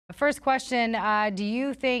First question, do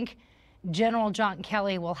you think General John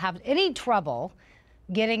Kelly will have any trouble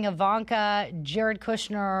getting Ivanka, Jared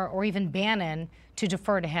Kushner, or even Bannon to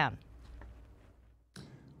defer to him?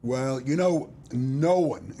 Well, you know, no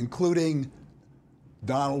one, including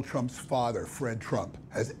Donald Trump's father, Fred Trump,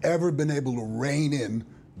 has ever been able to rein in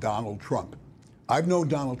Donald Trump. I've known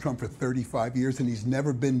Donald Trump for 35 years, and he's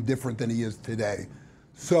never been different than he is today.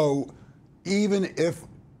 So even if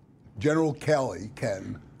General Kelly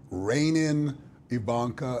can rein in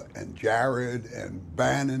Ivanka and Jared and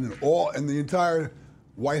Bannon and the entire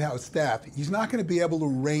White House staff, he's not going to be able to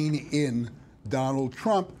rein in Donald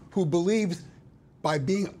Trump, who believes by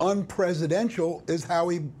being unpresidential is how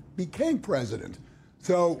he became president.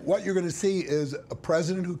 So what you're going to see is a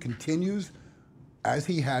president who continues, as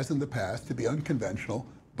he has in the past, to be unconventional,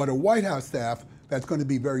 but a White House staff that's going to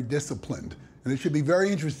be very disciplined. And it should be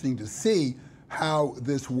very interesting to see how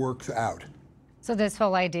this works out. So this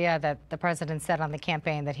whole idea that the president said on the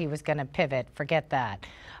campaign that he was going to pivot, forget that.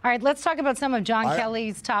 All right, let's talk about some of John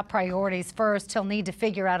Kelly's top priorities first. He'll need to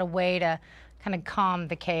figure out a way to kind of calm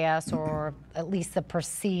the chaos, or at least the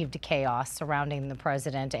perceived chaos surrounding the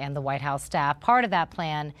president and the White House staff. Part of that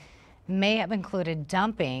plan may have included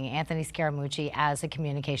dumping Anthony Scaramucci as a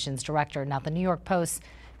communications director. Now, the New York Post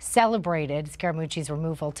celebrated Scaramucci's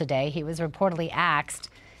removal today. He was reportedly axed,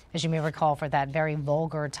 as you may recall, for that very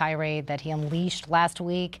vulgar tirade that he unleashed last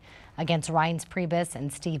week against Rein's Priebus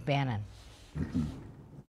and Steve Bannon.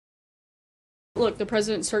 Look, the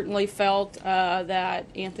president certainly felt that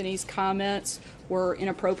Anthony's comments were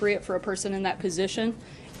inappropriate for a person in that position,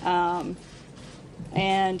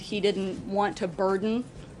 and he didn't want to burden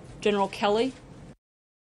General Kelly.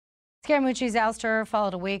 Scaramucci's ouster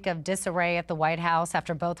followed a week of disarray at the White House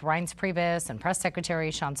after both Reince Priebus and Press Secretary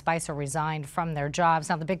Sean Spicer resigned from their jobs.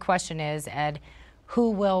 Now, the big question is, Ed, who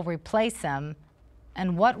will replace them,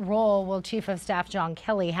 and what role will Chief of Staff John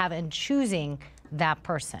Kelly have in choosing that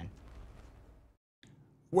person?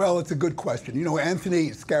 Well, it's a good question. You know, Anthony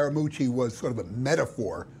Scaramucci was sort of a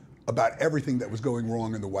metaphor about everything that was going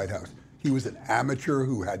wrong in the White House. He was an amateur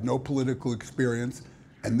who had no political experience,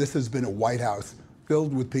 and this has been a White House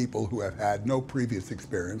filled with people who have had no previous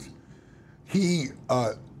experience. He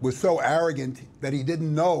was so arrogant that he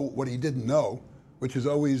didn't know what he didn't know, which is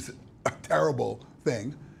always a terrible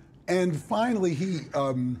thing. And finally, he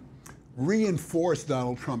reinforced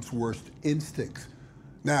Donald Trump's worst instincts.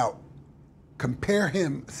 Now, compare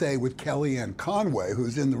him, say, with Kellyanne Conway,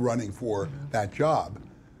 who's in the running for that job.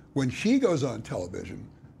 When she goes on television,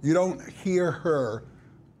 you don't hear her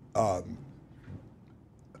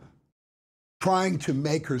trying to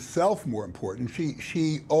make herself more important.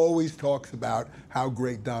 She always talks about how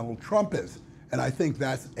great Donald Trump is. And I think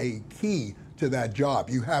that's a key to that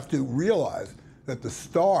job. You have to realize that the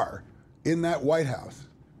star in that White House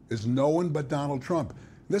is no one but Donald Trump.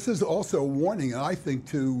 This is also a warning, I think,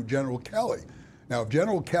 to General Kelly. Now, if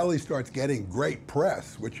General Kelly starts getting great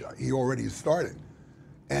press, which he already has started,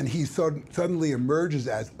 and he suddenly emerges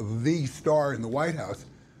as the star in the White House,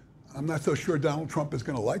 I'm not so sure Donald Trump is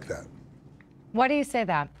going to like that. Why do you say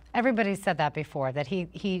that? Everybody's said that before, that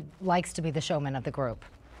he likes to be the showman of the group.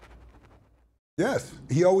 Yes,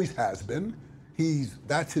 he always has been.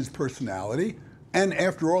 That's his personality. And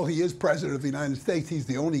after all, he is president of the United States. He's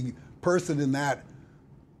the only person in that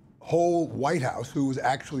whole White House who was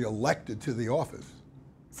actually elected to the office.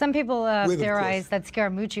 Some people theorize that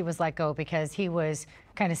Scaramucci was let go because he was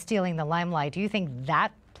kind of stealing the limelight. Do you think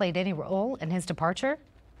that played any role in his departure?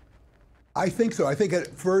 I think so. I think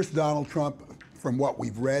at first Donald Trump, from what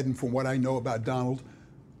we've read and from what I know about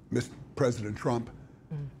President Trump,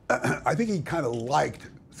 I think he kind of liked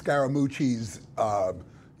Scaramucci's,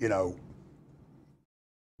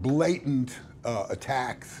 blatant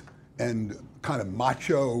attacks and kind of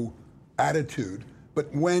macho attitude.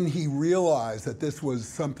 But when he realized that this was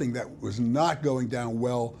something that was not going down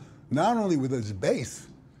well, not only with his base,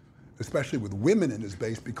 especially with women in his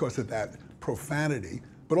base because of that profanity,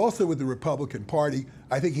 but also with the Republican Party,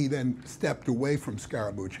 I think he then stepped away from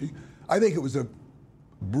Scaramucci. I think it was a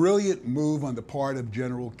brilliant move on the part of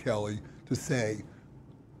General Kelly to say,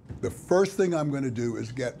 the first thing I'm going to do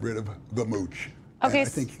is get rid of the mooch. Okay. And I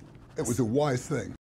think it was a wise thing.